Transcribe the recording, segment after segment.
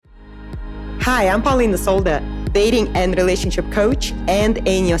Hi, I'm Paulina Solda, dating and relationship coach and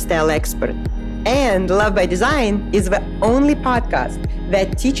a new style expert. And Love by Design is the only podcast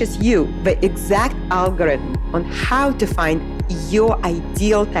that teaches you the exact algorithm on how to find your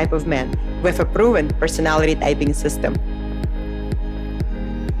ideal type of man with a proven personality typing system.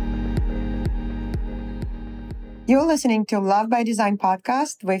 You're listening to Love by Design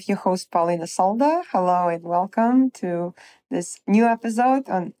podcast with your host, Paulina Solda. Hello and welcome to this new episode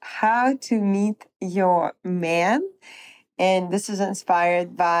on how to meet your man. And this is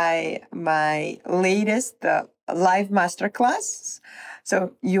inspired by my latest live masterclass.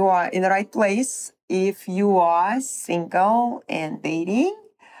 So you are in the right place if you are single and dating,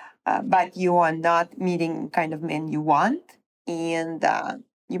 but you are not meeting the kind of men you want. And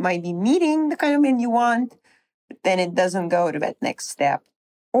you might be meeting the kind of men you want, then it doesn't go to that next step.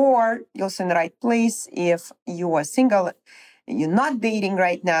 Or you're also in the right place if you are single and you're not dating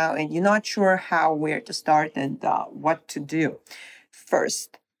right now and you're not sure where to start and what to do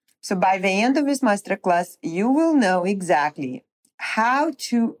first. So by the end of this masterclass, you will know exactly how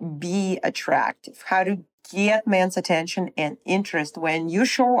to be attractive, how to get men's attention and interest when you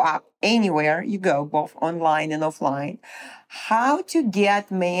show up anywhere you go, both online and offline. How to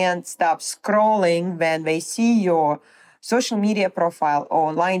get men stop scrolling when they see your social media profile or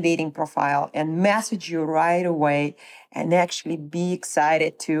online dating profile and message you right away and actually be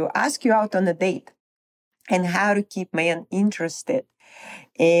excited to ask you out on a date. And how to keep men interested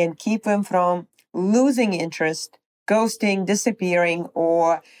and keep them from losing interest, ghosting, disappearing,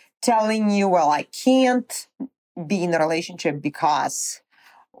 or telling you, well, I can't be in a relationship because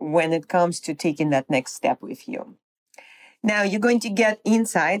when it comes to taking that next step with you. Now, you're going to get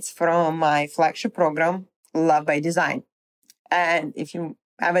insights from my flagship program, Love by Design. And if you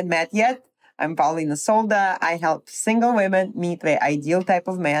haven't met yet, I'm Paulina Solda. I help single women meet their ideal type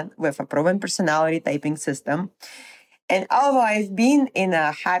of man with a proven personality typing system. And although I've been in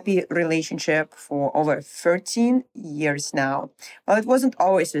a happy relationship for over 13 years now, well, it wasn't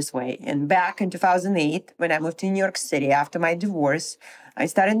always this way. And back in 2008, when I moved to New York City after my divorce, I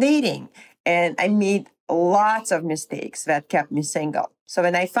started dating. And I made lots of mistakes that kept me single. So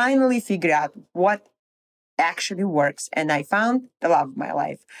when I finally figured out what actually works and I found the love of my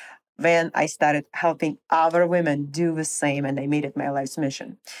life, then I started helping other women do the same, and I made it my life's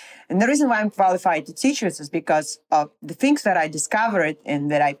mission. And the reason why I'm qualified to teach this is because of the things that I discovered and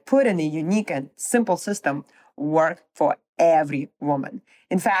that I put in a unique and simple system work for every woman.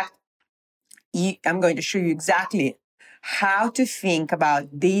 In fact, I'm going to show you exactly how to think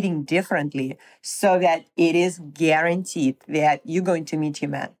about dating differently so that it is guaranteed that you're going to meet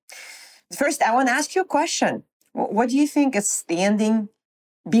your man. First, I want to ask you a question. What do you think is standing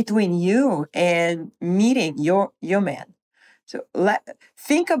between you and meeting your man? So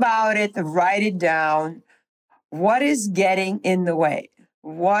think about it, write it down. What is getting in the way?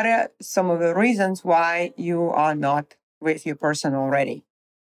 What are some of the reasons why you are not with your person already?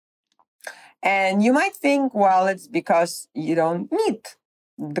 And you might think, well, it's because you don't meet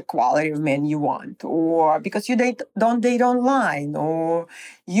the quality of men you want, or because you don't date online, or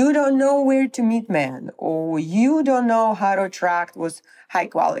you don't know where to meet men, or you don't know how to attract with high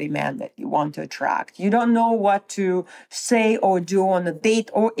quality men that you want to attract. You don't know what to say or do on a date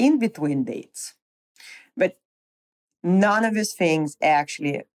or in between dates. But none of these things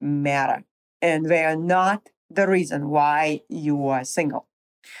actually matter, and they are not the reason why you are single.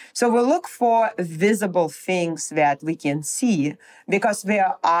 So we look for visible things that we can see because they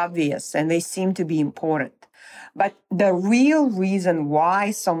are obvious and they seem to be important. But the real reason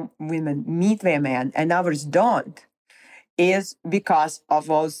why some women meet their man and others don't is because of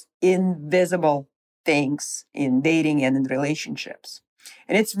those invisible things in dating and in relationships.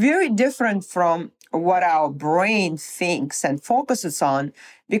 And it's very different from what our brain thinks and focuses on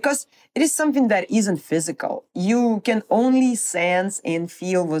because it is something that isn't physical. You can only sense and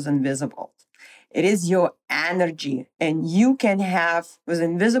feel what's invisible. It is your energy, and you can have those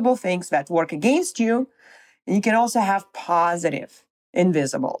invisible things that work against you, and you can also have positive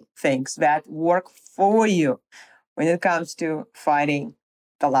invisible things that work for you when it comes to finding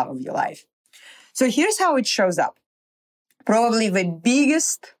the love of your life. So here's how it shows up. Probably the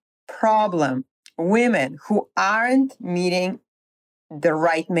biggest problem women who aren't meeting the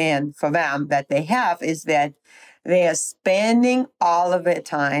right man for them that they have is that they are spending all of their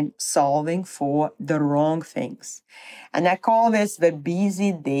time solving for the wrong things. And I call this the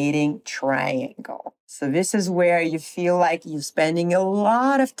busy dating triangle. So this is where you feel like you're spending a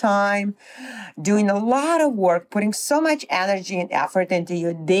lot of time doing a lot of work, putting so much energy and effort into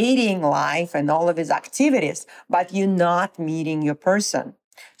your dating life and all of his activities, but you're not meeting your person.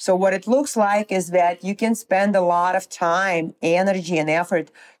 So what it looks like is that you can spend a lot of time, energy, and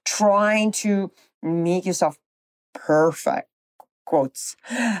effort trying to make yourself perfect, quotes,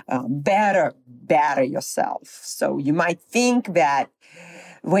 better yourself. So you might think that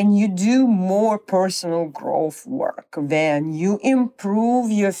when you do more personal growth work, then you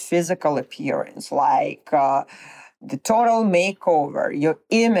improve your physical appearance, like the total makeover, your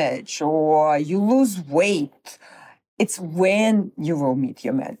image, or you lose weight. It's when you will meet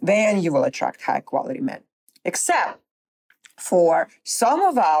your men, then you will attract high quality men. Except for some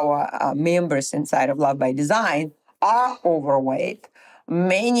of our members inside of Love by Design are overweight.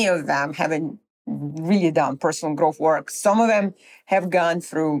 Many of them haven't really done personal growth work. Some of them have gone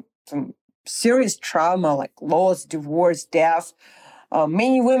through some serious trauma like loss, divorce, death.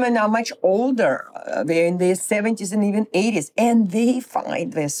 Many women are much older. They're in their 70s and even 80s, and they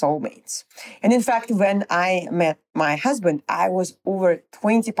find their soulmates. And in fact, when I met my husband, I was over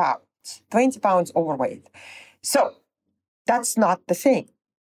 20 pounds overweight. So that's not the thing.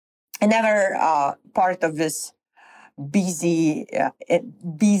 Another part of this busy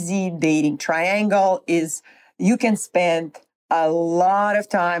dating triangle is you can spend a lot of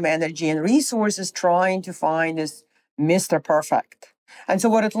time, energy, and resources trying to find this Mr. Perfect. And so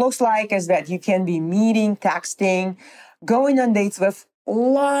what it looks like is that you can be meeting, texting, going on dates with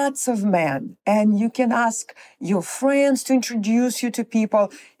lots of men, and you can ask your friends to introduce you to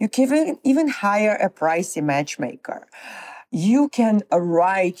people. You can even hire a pricey matchmaker. You can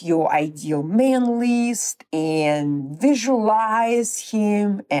write your ideal man list and visualize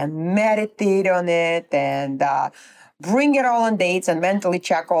him and meditate on it and bring it all on dates and mentally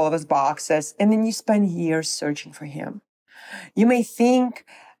check all of his boxes. And then you spend years searching for him. You may think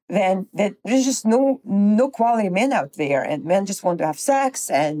then that there's just no quality men out there, and men just want to have sex,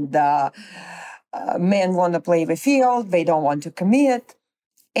 and men want to play the field. They don't want to commit.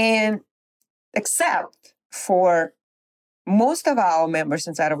 And except for most of our members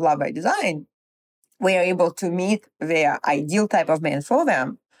inside of Love by Design, we are able to meet their ideal type of man for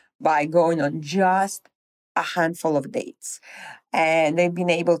them by going on just a handful of dates. And they've been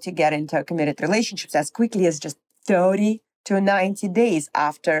able to get into committed relationships as quickly as just 30 to 90 days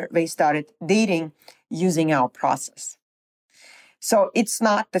after they started dating using our process. So it's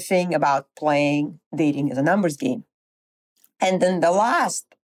not the thing about playing dating as a numbers game. And then the last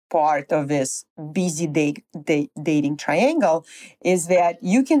part of this busy dating triangle is that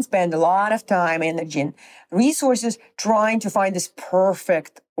you can spend a lot of time, energy, and resources trying to find this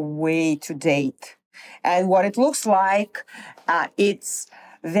perfect way to date. And what it looks like, it's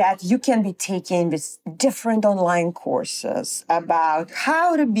that you can be taking these different online courses about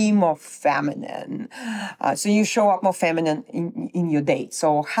how to be more feminine. So you show up more feminine in your date.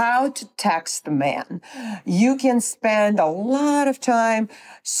 So how to text the man. You can spend a lot of time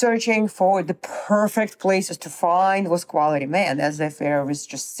searching for the perfect places to find those quality men, as if there was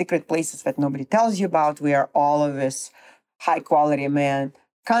just secret places that nobody tells you about where all of this high quality men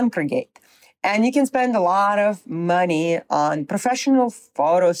congregate. And you can spend a lot of money on professional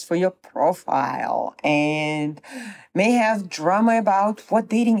photos for your profile and may have drama about what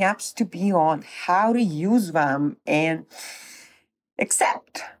dating apps to be on, how to use them, and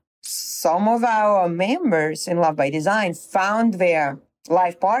except some of our members in Love by Design found their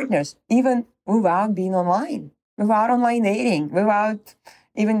life partners even without being online, without online dating, without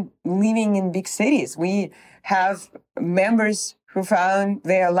even living in big cities. We have members who found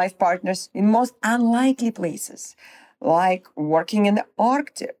their life partners in most unlikely places, like working in the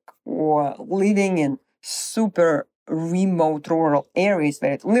Arctic or living in super remote rural areas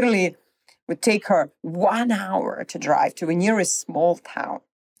where it literally would take her 1 hour to drive to the nearest small town.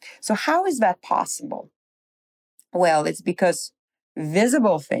 So how is that possible? Well, it's because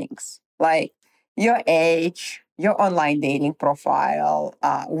visible things like your age, your online dating profile,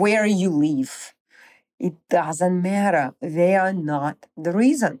 where you live, it doesn't matter. They are not the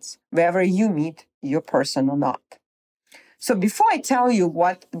reasons, whether you meet your person or not. So before I tell you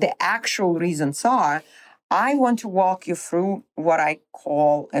what the actual reasons are, I want to walk you through what I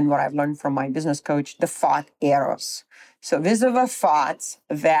call and what I've learned from my business coach, the thought errors. So these are the thoughts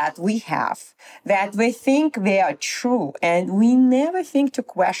that we have, that we think they are true, and we never think to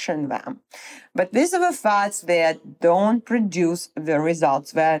question them. But these are the thoughts that don't produce the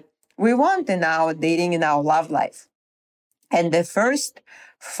results that we want in our dating, in our love life. And the first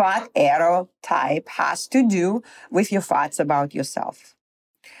thought error type has to do with your thoughts about yourself.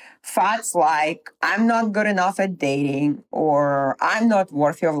 Thoughts like, I'm not good enough at dating, or I'm not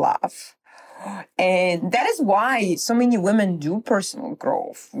worthy of love, And that is why so many women do personal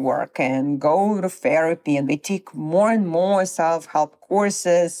growth work and go to therapy, and they take more and more self-help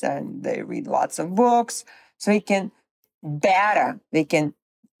courses and they read lots of books so they can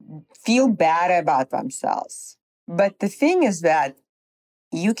feel better about themselves. But the thing is that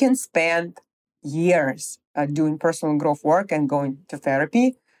you can spend years doing personal growth work and going to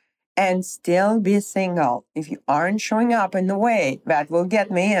therapy and still be single if you aren't showing up in the way that will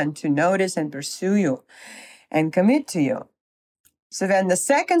get men to notice and pursue you and commit to you. So then the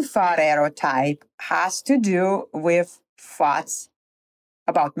second thought arrow type has to do with thoughts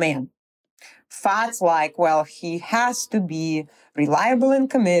about men. Thoughts like, well, he has to be reliable and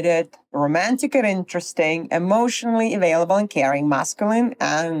committed, romantic and interesting, emotionally available and caring, masculine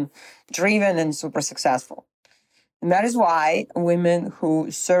and driven and super successful. And that is why women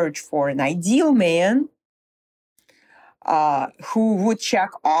who search for an ideal man who would check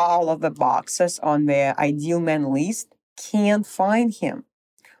all of the boxes on their ideal man list can't find him.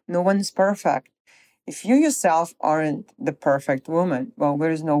 No one is perfect. If you yourself aren't the perfect woman, well,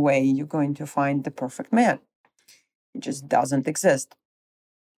 there's no way you're going to find the perfect man. It just doesn't exist.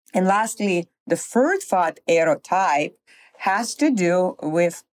 And lastly, the third thought arrow type has to do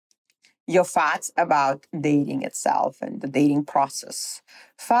with your thoughts about dating itself and the dating process.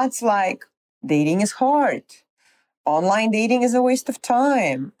 Thoughts like dating is hard, online dating is a waste of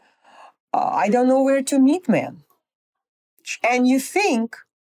time, I don't know where to meet men. And you think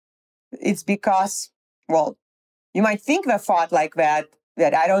it's because, well, you might think the thought like that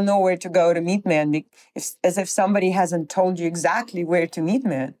I don't know where to go to meet men, as if somebody hasn't told you exactly where to meet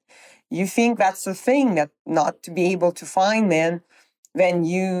men. You think that's the thing, that not to be able to find men, then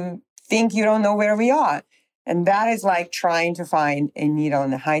you think you don't know where we are. And that is like trying to find a needle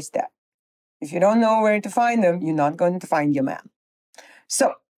in a haystack. If you don't know where to find them, you're not going to find your man.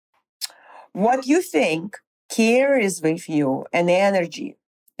 So what you think carries with you an energy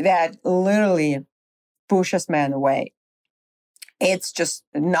that literally pushes men away. It's just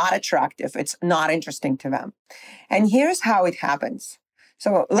not attractive. It's not interesting to them. And here's how it happens.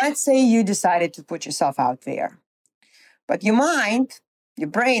 So let's say you decided to put yourself out there, but your mind, your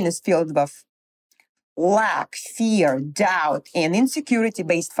brain is filled with lack, fear, doubt, and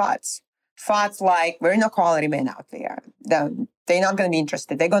insecurity-based thoughts. Thoughts like, there are no quality men out there. They're not going to be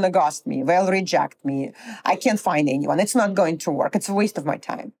interested. They're going to ghost me. They'll reject me. I can't find anyone. It's not going to work. It's a waste of my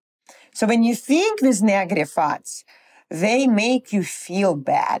time. So when you think these negative thoughts, they make you feel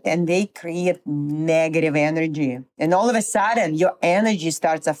bad and they create negative energy. And all of a sudden, your energy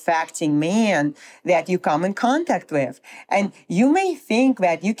starts affecting men that you come in contact with. And you may think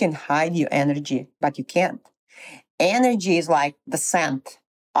that you can hide your energy, but you can't. Energy is like the scent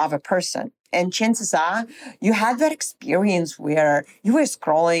of a person. And chances are you had that experience where you were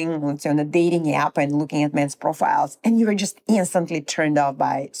scrolling, let's say, on a dating app and looking at men's profiles, and you were just instantly turned off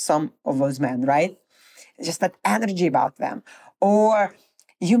by some of those men, right? Just that energy about them. Or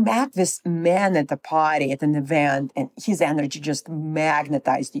you met this man at a party, at an event, and his energy just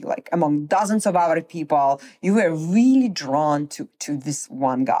magnetized you. Like among dozens of other people, you were really drawn to this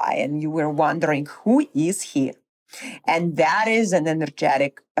one guy, and you were wondering, who is he? And that is an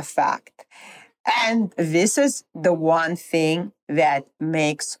energetic effect. And this is the one thing that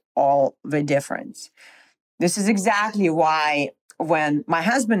makes all the difference. This is exactly why when my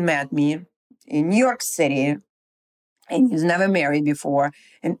husband met me in New York City, and he's never married before,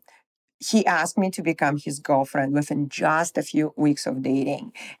 and he asked me to become his girlfriend within just a few weeks of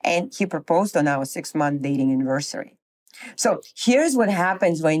dating. And he proposed on our 6-month dating anniversary. So here's what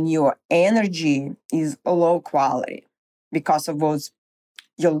happens when your energy is low quality because of those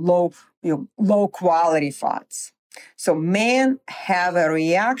your low quality thoughts. So men have a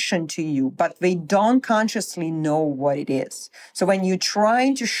reaction to you, but they don't consciously know what it is. So when you're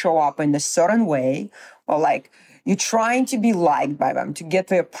trying to show up in a certain way, or like you're trying to be liked by them to get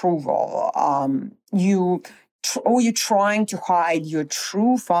their approval, you're trying to hide your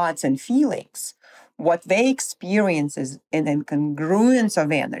true thoughts and feelings. What they experience is an incongruence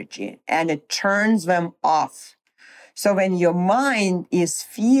of energy, and it turns them off. So when your mind is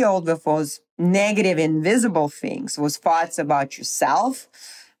filled with those negative, invisible things, those thoughts about yourself,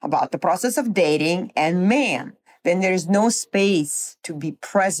 about the process of dating and man, then there is no space to be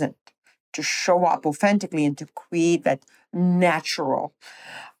present, to show up authentically and to create that natural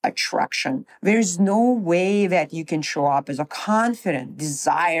attraction. There's no way that you can show up as a confident,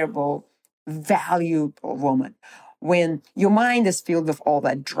 desirable, valuable woman when your mind is filled with all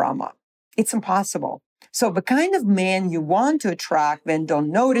that drama. It's impossible. So the kind of man you want to attract then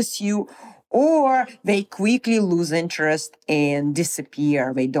don't notice you or they quickly lose interest and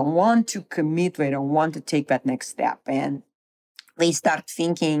disappear. They don't want to commit. They don't want to take that next step. And they start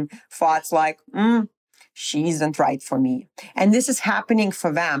thinking thoughts like, she isn't right for me. And this is happening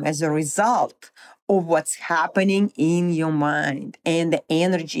for them as a result of what's happening in your mind and the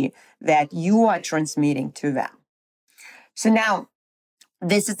energy that you are transmitting to them. So now,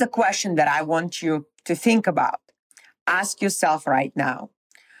 this is the question that I want you to think about. Ask yourself right now,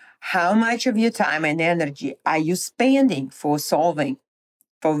 how much of your time and energy are you spending for solving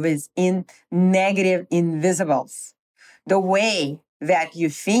for these negative invisibles? The way that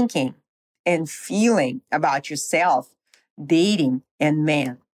you're thinking and feeling about yourself, dating, and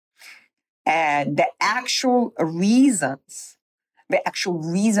men. And the actual reason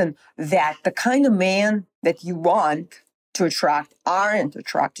that the kind of man that you want to attract aren't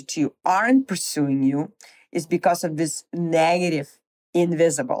attracted to you, aren't pursuing you, is because of this negative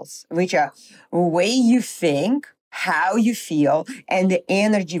invisibles, which are the way you think, how you feel, and the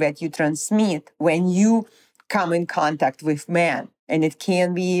energy that you transmit when you come in contact with men. And it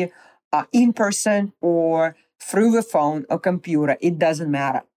can be in person or through the phone or computer. It doesn't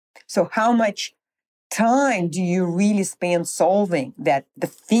matter. So how much time do you really spend solving the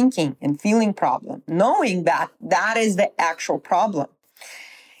thinking and feeling problem, knowing that that is the actual problem?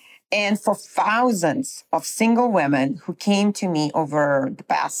 And for thousands of single women who came to me over the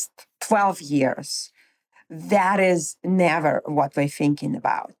past 12 years, that is never what they're thinking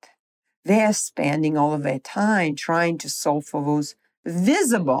about. They're spending all of their time trying to solve for those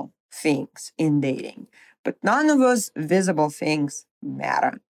visible things in dating. But none of those visible things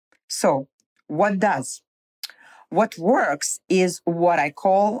matter. So what does? What works is what I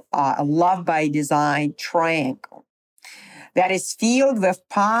call a love by design triangle that is filled with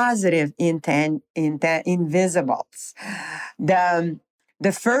positive invisibles. The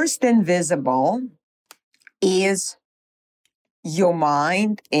first invisible is your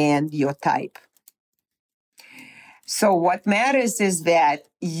mind and your type. So what matters is that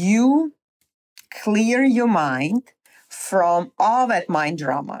you clear your mind from all that mind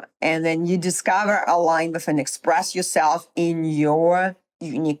drama, and then you discover, align with, and express yourself in your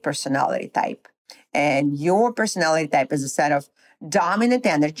unique personality type. And your personality type is a set of dominant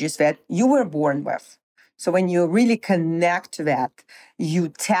energies that you were born with. So when you really connect to that, you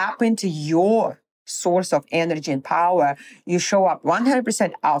tap into your source of energy and power, you show up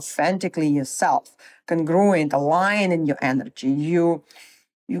 100% authentically yourself, congruent, aligned in your energy. You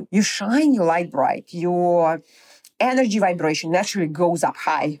shine your light bright. Your energy vibration naturally goes up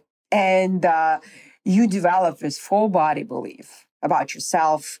high, and you develop this full body belief about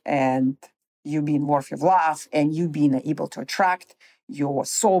yourself and you being worthy of love and you being able to attract your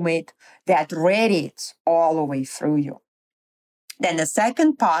soulmate that radiates all the way through you. Then the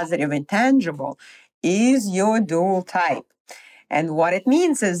second positive intangible is your dual type. And what it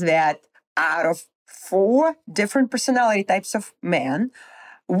means is that out of 4 different personality types of men,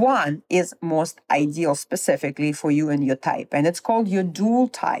 one is most ideal specifically for you and your type. And it's called your dual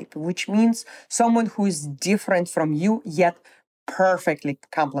type, which means someone who is different from you, yet perfectly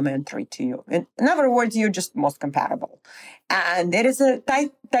complementary to you. In other words, you're just most compatible. And it is a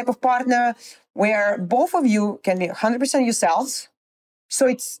type of partner where both of you can be 100% yourselves. So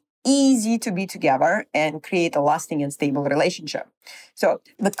it's easy to be together and create a lasting and stable relationship. So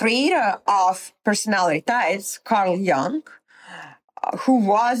the creator of personality types, Carl Jung, who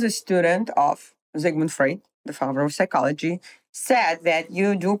was a student of Sigmund Freud, the founder of psychology, said that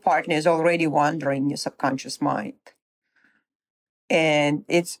your dual partner is already wandering your subconscious mind. And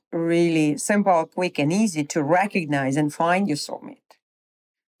it's really simple, quick, and easy to recognize and find your soulmate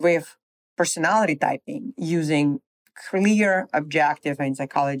with personality typing using clear, objective, and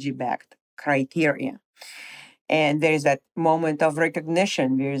psychology-backed criteria. And there's that moment of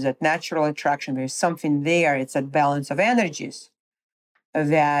recognition. There's that natural attraction. There's something there. It's that balance of energies.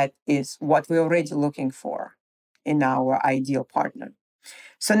 That is what we're already looking for in our ideal partner.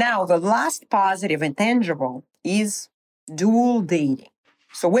 So now the last positive intangible is dual dating.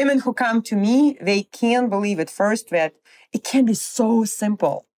 So women who come to me, they can't believe at first that it can be so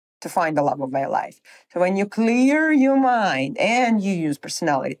simple to find the love of their life. So when you clear your mind and you use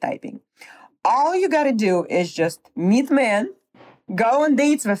personality typing, all you got to do is just meet men, go on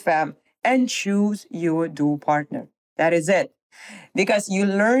dates with them, and choose your dual partner. That is it. Because you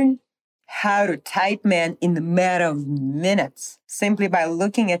learn how to type men in the matter of minutes simply by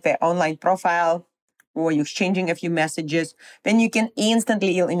looking at their online profile or you exchanging a few messages. Then you can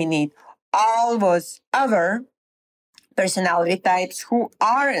instantly eliminate all those other personality types who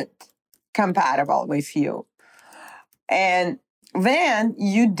aren't compatible with you. And then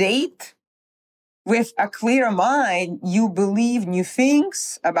you date With a clear mind, you believe new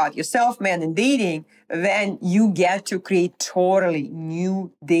things about yourself, man, and dating, then you get to create totally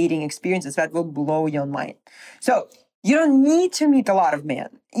new dating experiences that will blow your mind. So you don't need to meet a lot of men.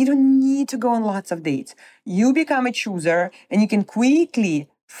 You don't need to go on lots of dates. You become a chooser and you can quickly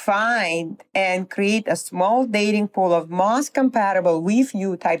find and create a small dating pool of most compatible with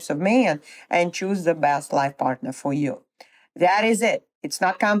you types of men and choose the best life partner for you. That is it. It's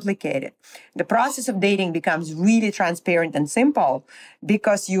not complicated. The process of dating becomes really transparent and simple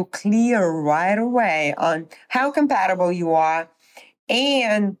because you clear right away on how compatible you are,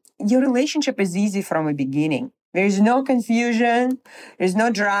 and your relationship is easy from the beginning. There's no confusion, there's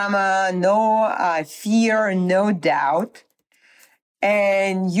no drama, no fear, no doubt.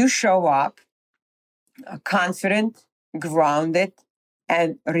 And you show up confident, grounded,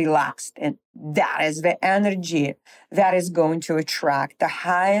 and relaxed. And that is the energy that is going to attract the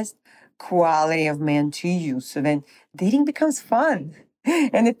highest quality of men to you. So then dating becomes fun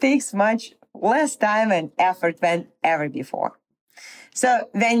and it takes much less time and effort than ever before. So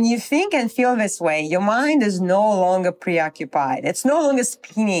when you think and feel this way, your mind is no longer preoccupied. It's no longer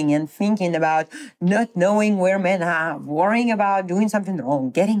spinning and thinking about not knowing where men are, worrying about doing something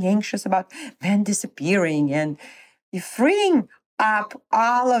wrong, getting anxious about men disappearing, and you're freeing up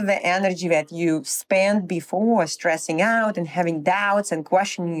all of the energy that you spent before stressing out and having doubts and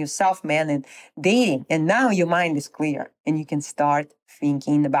questioning yourself, man, and dating. And now your mind is clear and you can start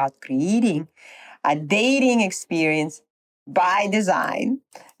thinking about creating a dating experience by design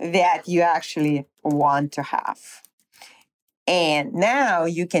that you actually want to have. And now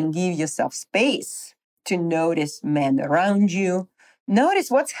you can give yourself space to notice men around you, notice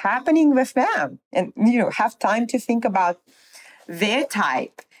what's happening with them, and have time to think about their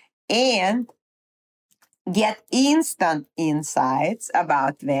type and get instant insights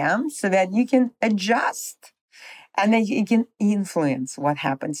about them so that you can adjust and then you can influence what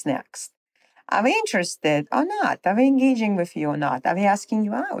happens next. Are we interested or not? Are we engaging with you or not? Are we asking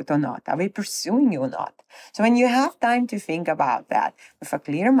you out or not? Are we pursuing you or not? So when you have time to think about that with a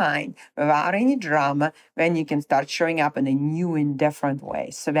clear mind, without any drama, then you can start showing up in a new and different way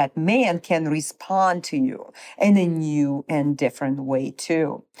so that man can respond to you in a new and different way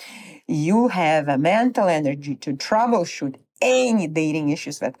too. You have a mental energy to troubleshoot any dating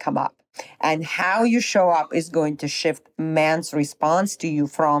issues that come up. And how you show up is going to shift man's response to you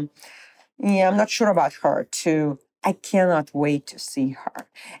from, yeah, I'm not sure about her, to I cannot wait to see her.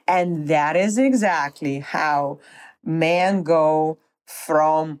 And that is exactly how men go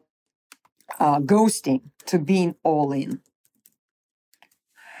from ghosting to being all in.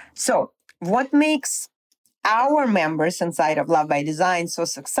 So, what makes our members inside of Love by Design so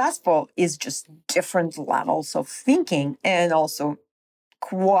successful is just different levels of thinking and also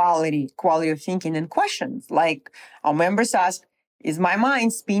quality of thinking and questions. Like our members ask, is my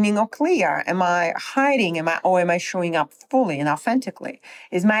mind spinning or clear? Am I hiding? Am I showing up fully and authentically?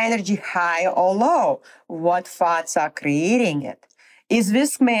 Is my energy high or low? What thoughts are creating it? Is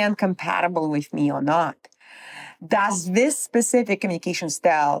this man compatible with me or not? Does this specific communication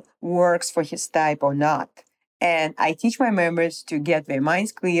style works for his type or not? And I teach my members to get their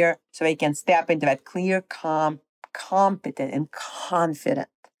minds clear so they can step into that clear, calm, competent, and confident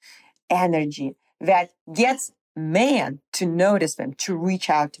energy that gets man to notice them, to reach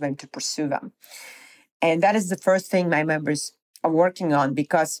out to them, to pursue them. And that is the first thing my members are working on,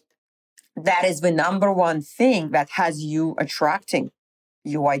 because that is the number one thing that has you attracting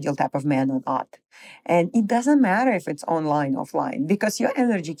your ideal type of man or not. And it doesn't matter if it's online, offline, because your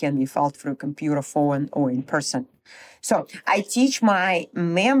energy can be felt through computer, phone, or in person. So I teach my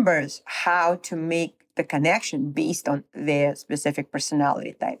members how to make the connection based on their specific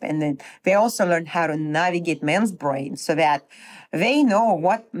personality type. And then they also learn how to navigate men's brain so that they know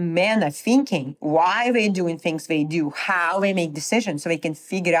what men are thinking, why they're doing things they do, how they make decisions, so they can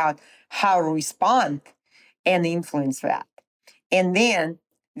figure out how to respond and influence that. And then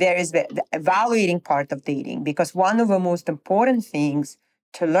there is the evaluating part of dating, because one of the most important things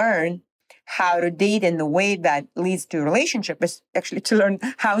to learn how to date in the way that leads to a relationship is actually to learn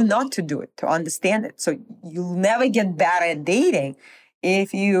how not to do it, to understand it. So you'll never get better at dating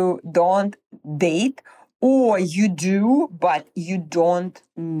if you don't date, or you do, but you don't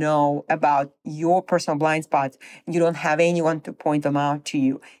know about your personal blind spots. You don't have anyone to point them out to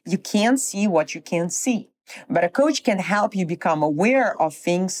you. You can't see what you can't see. But a coach can help you become aware of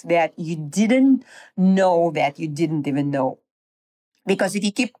things that you didn't know that you didn't even know. Because if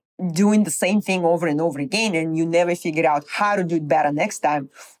you keep doing the same thing over and over again and you never figure out how to do it better next time,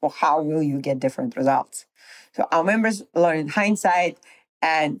 well, how will you get different results? So our members learn in hindsight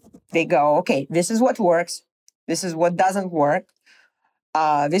and they go, okay, this is what works. This is what doesn't work.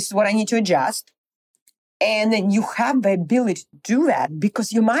 This is what I need to adjust. And then you have the ability to do that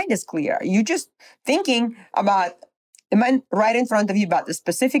because your mind is clear. You're just thinking about the man right in front of you about the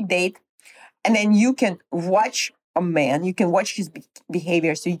specific date. And then you can watch a man, you can watch his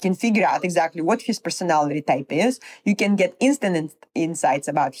behavior so you can figure out exactly what his personality type is. You can get instant insights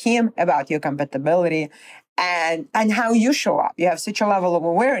about him, about your compatibility, and how you show up. You have such a level of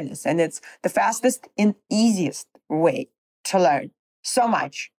awareness, and it's the fastest and easiest way to learn so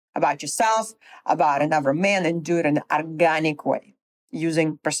much about yourself, about another man, and do it in an organic way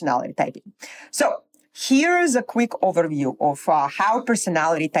using personality typing. So here's a quick overview of how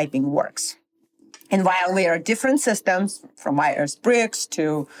personality typing works. And while there are different systems, from Myers-Briggs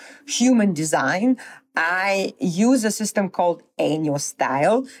to human design, I use a system called Enneagram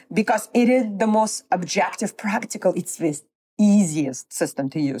Style because it is the most objective, practical. It's the easiest system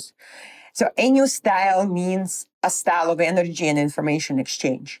to use. So Enneagram Style means a style of energy and information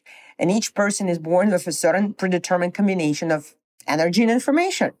exchange. And each person is born with a certain predetermined combination of energy and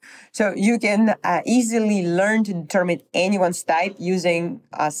information. So you can easily learn to determine anyone's type using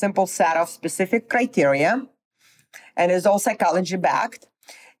a simple set of specific criteria. And it's all psychology backed.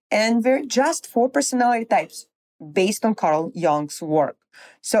 And there are just 4 personality types based on Carl Jung's work.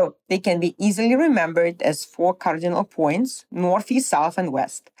 So they can be easily remembered as 4 cardinal points, north, east, south, and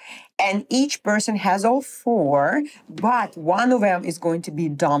west. And each person has all 4, but one of them is going to be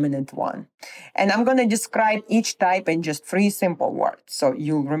dominant one. And I'm going to describe each type in just 3 simple words, so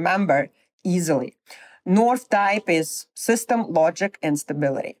you'll remember easily. North type is system, logic, and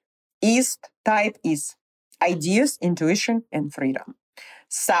stability. East type is ideas, intuition, and freedom.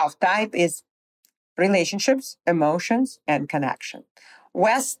 South type is relationships, emotions, and connection.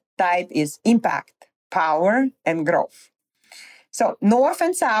 West type is impact, power, and growth. So North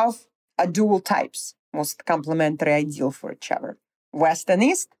and South are dual types, most complementary, ideal for each other. West and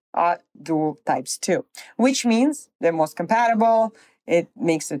East are dual types too, which means they're most compatible. It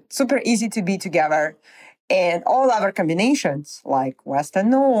makes it super easy to be together. And all other combinations like West and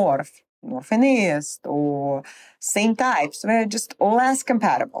North, North and East, or same types, they're just less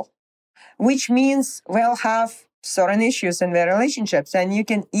compatible, which means they'll have certain issues in their relationships, and you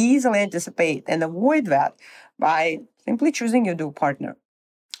can easily anticipate and avoid that by simply choosing your dual partner.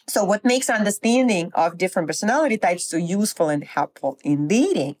 So what makes understanding of different personality types so useful and helpful in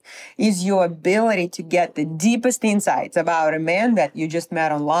dating is your ability to get the deepest insights about a man that you just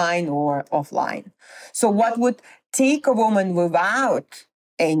met online or offline. So what would take a woman without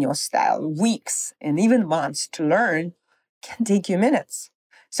Enneagram Style weeks and even months to learn can take you minutes.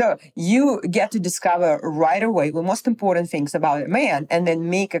 So you get to discover right away the most important things about a man and then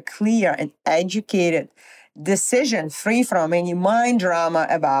make a clear and educated decision free from any mind drama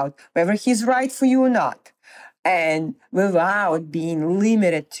about whether he's right for you or not. And without being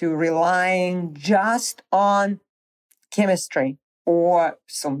limited to relying just on chemistry or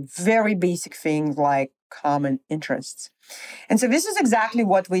some very basic things like common interests. And so this is exactly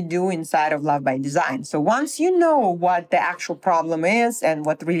what we do inside of Love by Design. So once you know what the actual problem is and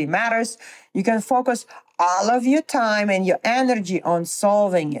what really matters, you can focus all of your time and your energy on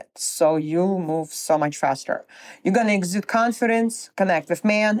solving it. So you'll move so much faster. You're going to exude confidence, connect with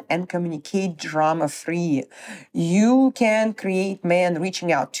men, and communicate drama-free. You can create men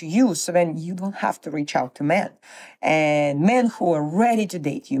reaching out to you, so then you don't have to reach out to men. And men who are ready to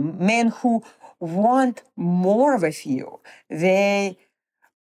date you, men who want more with you, they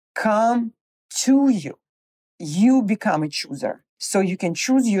come to you. You become a chooser. So you can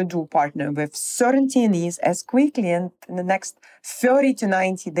choose your dual partner with certainty and ease as quickly and in the next 30 to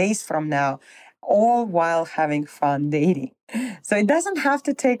 90 days from now, all while having fun dating. So it doesn't have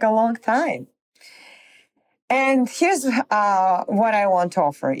to take a long time. And here's what I want to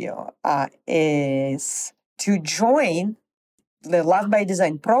offer you is to join the Love by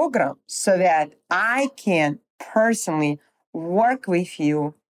Design program so that I can personally work with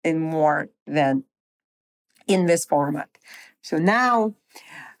you in more than in this format. So now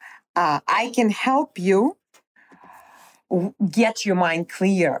I can help you get your mind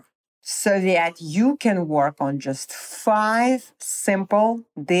clear so that you can work on just 5 simple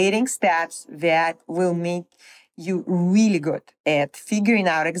dating steps that will make you really good at figuring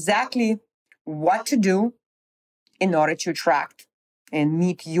out exactly what to do in order to attract and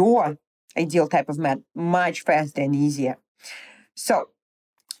meet your ideal type of man much faster and easier. So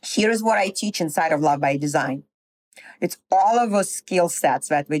here's what I teach inside of Love by Design. It's all of those skill sets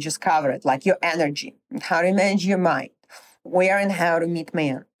that we just covered, like your energy, how to manage your mind, where and how to meet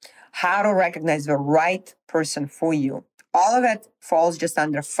men, how to recognize the right person for you, All of it falls just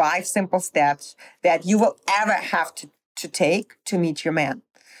under 5 simple steps that you will ever have to take to meet your man.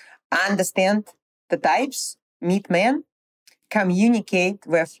 Understand the types, meet men, communicate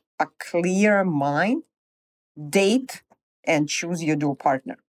with a clear mind, date, and choose your dual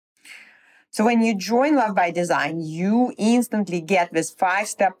partner. So when you join Love by Design, you instantly get this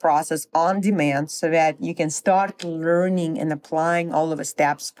 5-step process on demand so that you can start learning and applying all of the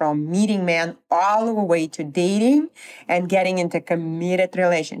steps from meeting men all the way to dating and getting into committed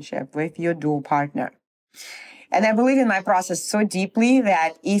relationship with your dual partner. And I believe in my process so deeply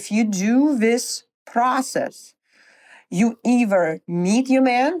that if you do this process, you either meet your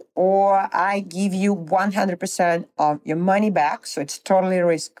man or I give you 100% of your money back. So it's totally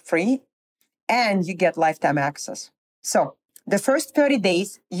risk-free and you get lifetime access. So the first 30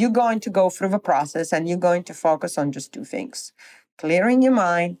 days, you're going to go through the process and you're going to focus on just 2 things: clearing your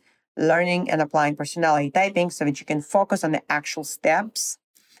mind, learning and applying personality typing so that you can focus on the actual steps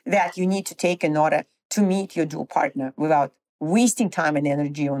that you need to take in order to meet your dual partner without wasting time and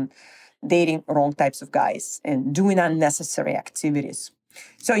energy on dating wrong types of guys and doing unnecessary activities.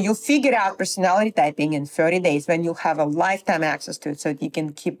 So you'll figure out personality typing in 30 days when you'll have a lifetime access to it so that you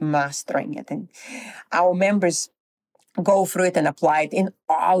can keep mastering it. And our members go through it and apply it in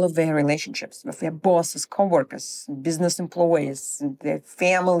all of their relationships with their bosses, coworkers, business employees, their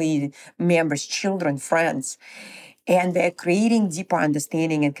family members, children, friends. And they're creating deeper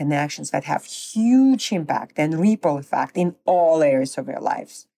understanding and connections that have huge impact and ripple effect in all areas of their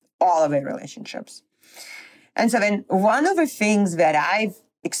lives, all of their relationships. And so then one of the things that I've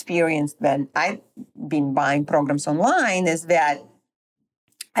experienced when I've been buying programs online is that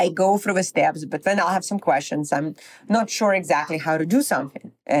I go through the steps, but then I'll have some questions. I'm not sure exactly how to do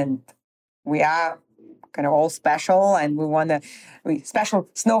something. And we are kind of all special and we special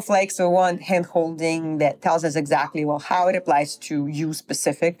snowflakes. We want hand holding that tells us exactly, well, how it applies to you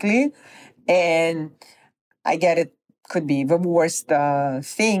specifically. And I get it could be the worst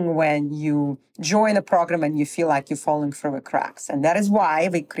thing when you join a program and you feel like you're falling through the cracks. And that is why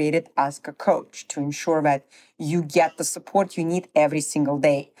we created Ask a Coach, to ensure that you get the support you need every single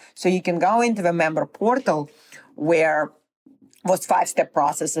day. So you can go into the member portal where those 5-step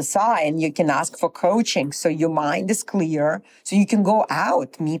processes are, and you can ask for coaching so your mind is clear, so you can go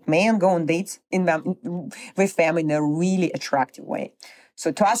out, meet men, go on dates with them in a really attractive way.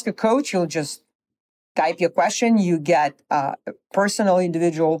 So to ask a coach, you'll just type your question, you get a personal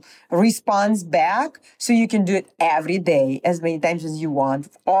individual response back, so you can do it every day, as many times as you want,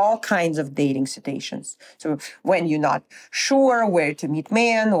 all kinds of dating situations. So when you're not sure where to meet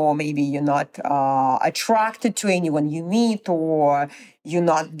men, or maybe you're not attracted to anyone you meet, or you're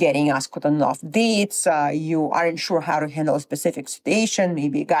not getting asked on enough dates, you aren't sure how to handle a specific situation,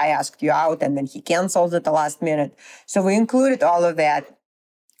 maybe a guy asked you out and then he cancels at the last minute. So we included all of that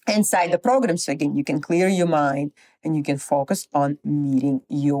inside the program, so again, you can clear your mind and you can focus on meeting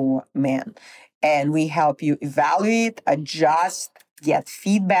your man. And we help you evaluate, adjust, get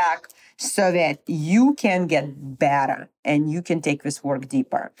feedback so that you can get better and you can take this work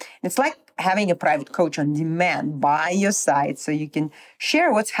deeper. It's like having a private coach on demand by your side, so you can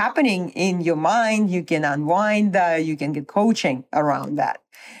share what's happening in your mind, you can unwind, you can get coaching around that.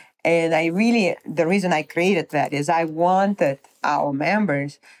 And the reason I created that is I wanted our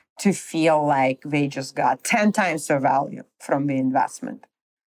members to feel like they just got 10 times their value from the investment.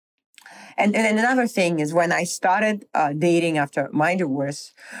 And then another thing is, when I started dating after my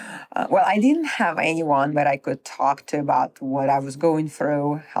divorce, I didn't have anyone that I could talk to about what I was going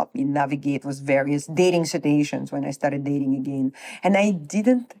through, help me navigate those various dating situations when I started dating again. And I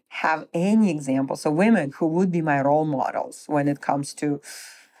didn't have any examples of women who would be my role models when it comes to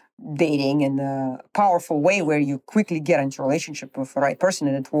dating in a powerful way where you quickly get into a relationship with the right person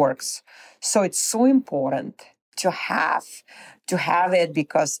and it works. So it's so important to have it,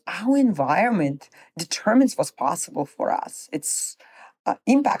 because our environment determines what's possible for us. It's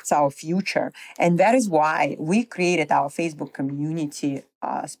impacts our future. And that is why we created our Facebook community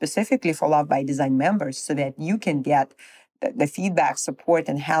specifically for Love by Design members, so that you can get the feedback, support,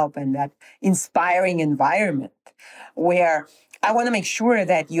 and help in that inspiring environment where I want to make sure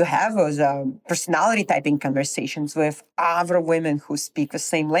that you have those personality typing conversations with other women who speak the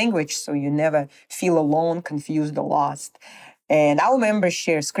same language, so you never feel alone, confused, or lost. And our members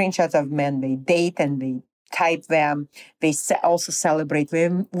share screenshots of men they date and they type them. They also celebrate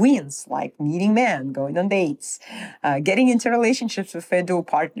their wins, like meeting men, going on dates, getting into relationships with their dual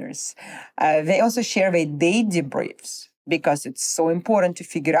partners. They also share their date debriefs, because it's so important to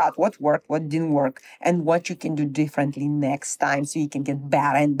figure out what worked, what didn't work, and what you can do differently next time so you can get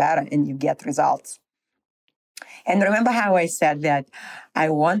better and better and you get results. And remember how I said that I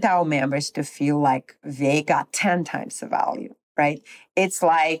want our members to feel like they got 10 times the value, right? It's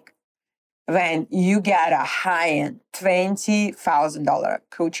like when you get a high-end $20,000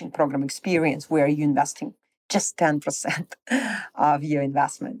 coaching program experience where you're investing just 10% of your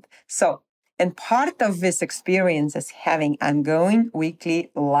investment. So, and part of this experience is having ongoing weekly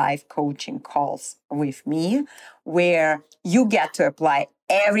live coaching calls with me where you get to apply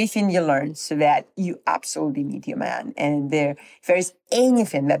everything you learn so that you absolutely meet your man. And if there's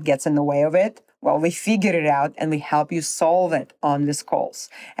anything that gets in the way of it, well, we figure it out and we help you solve it on these calls.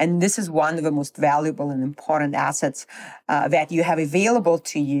 And this is one of the most valuable and important assets that you have available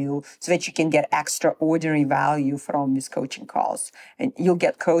to you so that you can get extraordinary value from these coaching calls. And you'll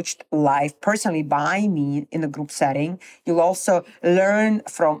get coached live personally by me in a group setting. You'll also learn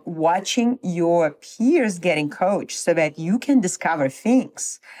from watching your peers getting coached so that you can discover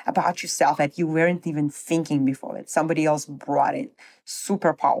things about yourself that you weren't even thinking before, that somebody else brought in.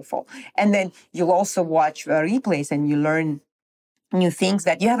 Super powerful. And then you'll also watch the replays and you learn new things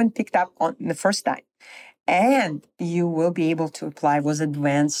that you haven't picked up on the first time. And you will be able to apply those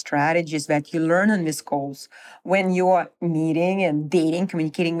advanced strategies that you learn on these calls when you're meeting and dating,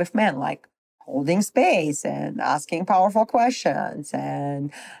 communicating with men, like holding space and asking powerful questions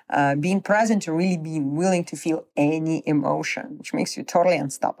and being present to really be willing to feel any emotion, which makes you totally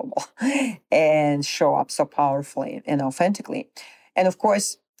unstoppable and show up so powerfully and authentically. And of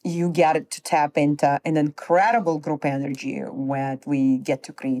course, you get to tap into an incredible group energy that we get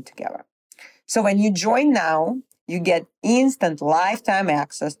to create together. So when you join now, you get instant lifetime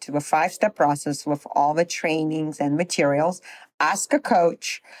access to a 5-step process with all the trainings and materials. Ask a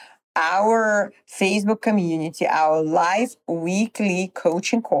coach, our Facebook community, our live weekly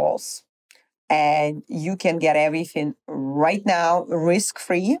coaching calls, and you can get everything right now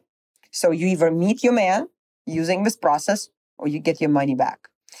risk-free. So you either meet your man using this process or you get your money back.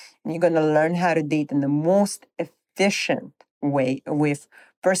 And you're going to learn how to date in the most efficient way with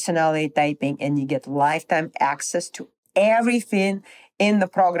personality typing, and you get lifetime access to everything in the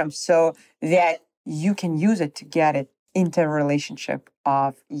program so that you can use it to get it into a relationship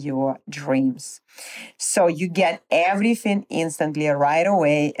of your dreams. So you get everything instantly right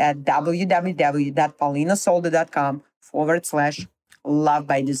away at www.paulinasolda.com/love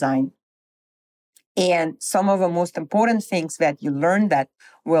by design. And some of the most important things that you learn that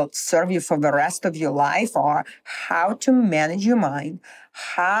will serve you for the rest of your life are how to manage your mind,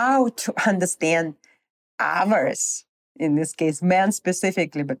 how to understand others, in this case, men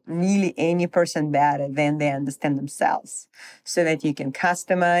specifically, but really any person better than they understand themselves, so that you can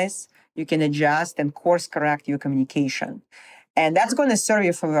customize, you can adjust and course correct your communication. And that's going to serve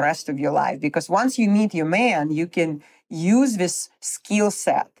you for the rest of your life, because once you meet your man, you can use this skill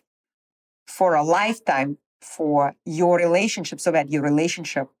set for a lifetime for your relationship so that your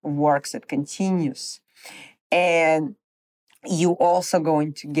relationship works, it continues. And you also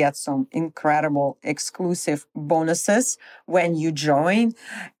going to get some incredible exclusive bonuses when you join.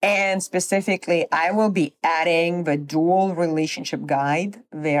 And specifically, I will be adding the dual relationship guide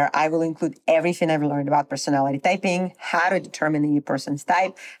where I will include everything I've learned about personality typing, how to determine any person's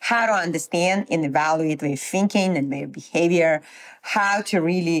type, how to understand and evaluate their thinking and their behavior, how to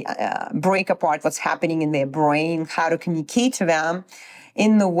really break apart what's happening in their brain, how to communicate to them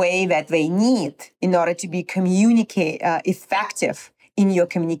in the way that they need in order to be effective in your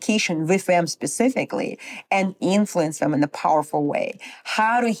communication with them specifically and influence them in a powerful way.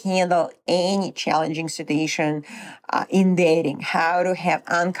 How to handle any challenging situation in dating, how to have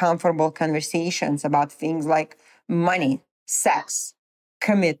uncomfortable conversations about things like money, sex,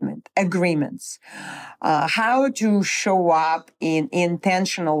 commitment, agreements, how to show up in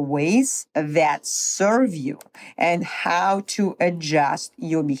intentional ways that serve you, and how to adjust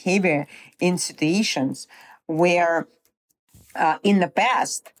your behavior in situations where in the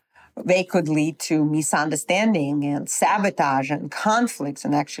past they could lead to misunderstanding and sabotage and conflicts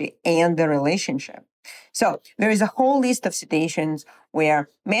and actually end the relationship. So there is a whole list of situations where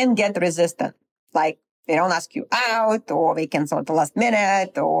men get resistant, like they don't ask you out, or they cancel at the last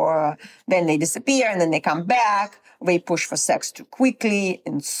minute, or then they disappear and then they come back. They push for sex too quickly,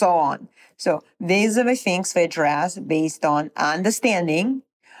 and so on. So these are the things we address based on understanding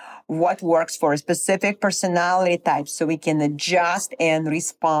what works for a specific personality type so we can adjust and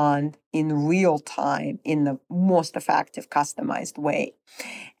respond in real time in the most effective, customized way.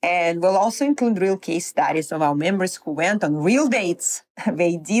 And we'll also include real case studies of our members who went on real dates.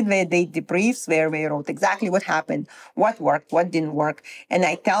 They did their date debriefs where they wrote exactly what happened, what worked, what didn't work. And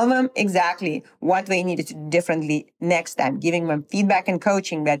I tell them exactly what they needed to do differently next time, giving them feedback and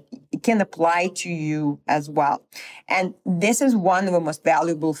coaching that it can apply to you as well. And this is one of the most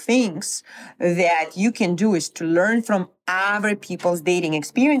valuable things that you can do, is to learn from other people's dating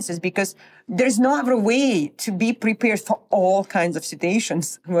experiences, because there's no other way to be prepared for all kinds of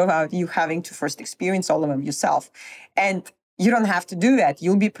situations without you having to first experience all of them yourself. And you don't have to do that.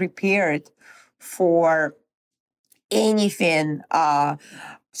 You'll be prepared for anything.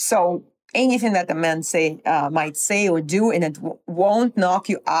 So anything that a man might say or do, and it won't knock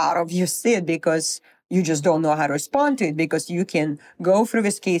you out of your seat because you just don't know how to respond to it, because you can go through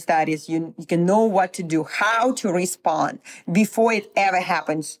these case studies. You can know what to do, how to respond before it ever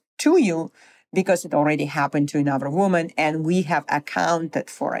happens to you, because it already happened to another woman, and we have accounted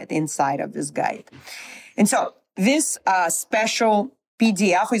for it inside of this guide. And so this special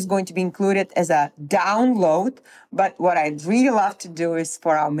PDF is going to be included as a download, but what I'd really love to do is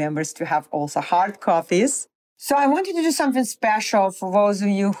for our members to have also hard copies. So I wanted to do something special for those of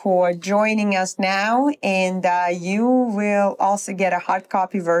you who are joining us now, and you will also get a hard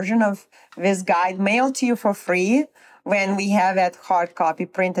copy version of this guide mailed to you for free when we have that hard copy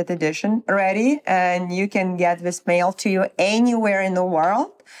printed edition ready. And you can get this mailed to you anywhere in the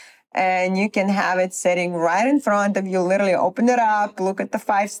world. And you can have it sitting right in front of you. Literally open it up, look at the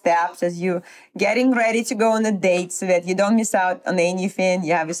 5 steps as you're getting ready to go on a date, so that you don't miss out on anything.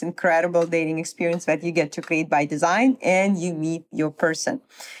 You have this incredible dating experience that you get to create by design, and you meet your person.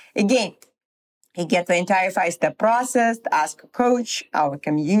 Again, you get the entire 5-step process, Ask a Coach, our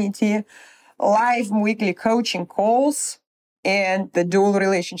community, live weekly coaching calls, and the dual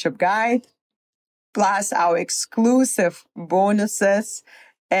relationship guide, plus our exclusive bonuses.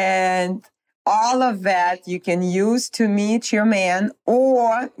 And all of that you can use to meet your man,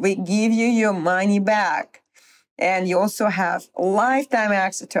 or we give you your money back. And you also have lifetime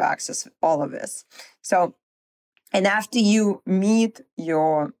access to access all of this. So, and after you meet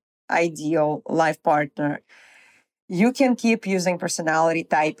your ideal life partner, you can keep using personality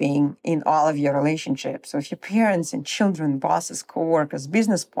typing in all of your relationships. So if your parents and children, bosses, coworkers,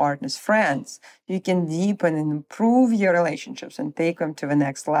 business partners, friends, you can deepen and improve your relationships and take them to the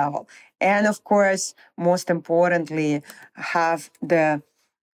next level. And of course, most importantly, have the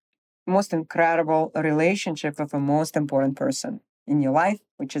most incredible relationship with the most important person in your life,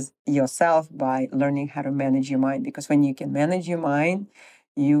 which is yourself, by learning how to manage your mind. Because when you can manage your mind,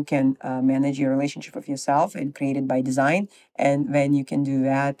 you can manage your relationship with yourself and create it by design. And when you can do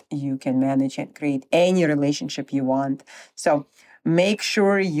that, you can manage and create any relationship you want. So make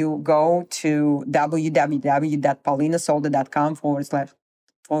sure you go to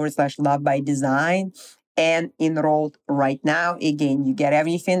www.paulinasolda.com/love by design and enroll right now. Again, you get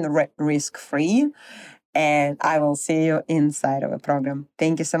everything risk-free. And I will see you inside of a program.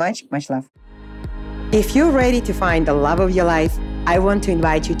 Thank you so much. Much love. If you're ready to find the love of your life, I want to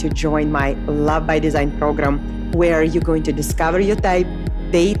invite you to join my Love by Design program, where you're going to discover your type,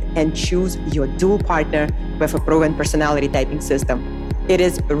 date, and choose your dual partner with a proven personality typing system. It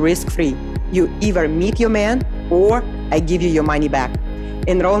is risk-free. You either meet your man or I give you your money back.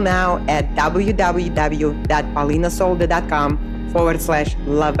 Enroll now at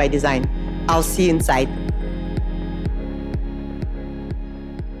www.paulinasolda.com/love by design. I'll see you inside.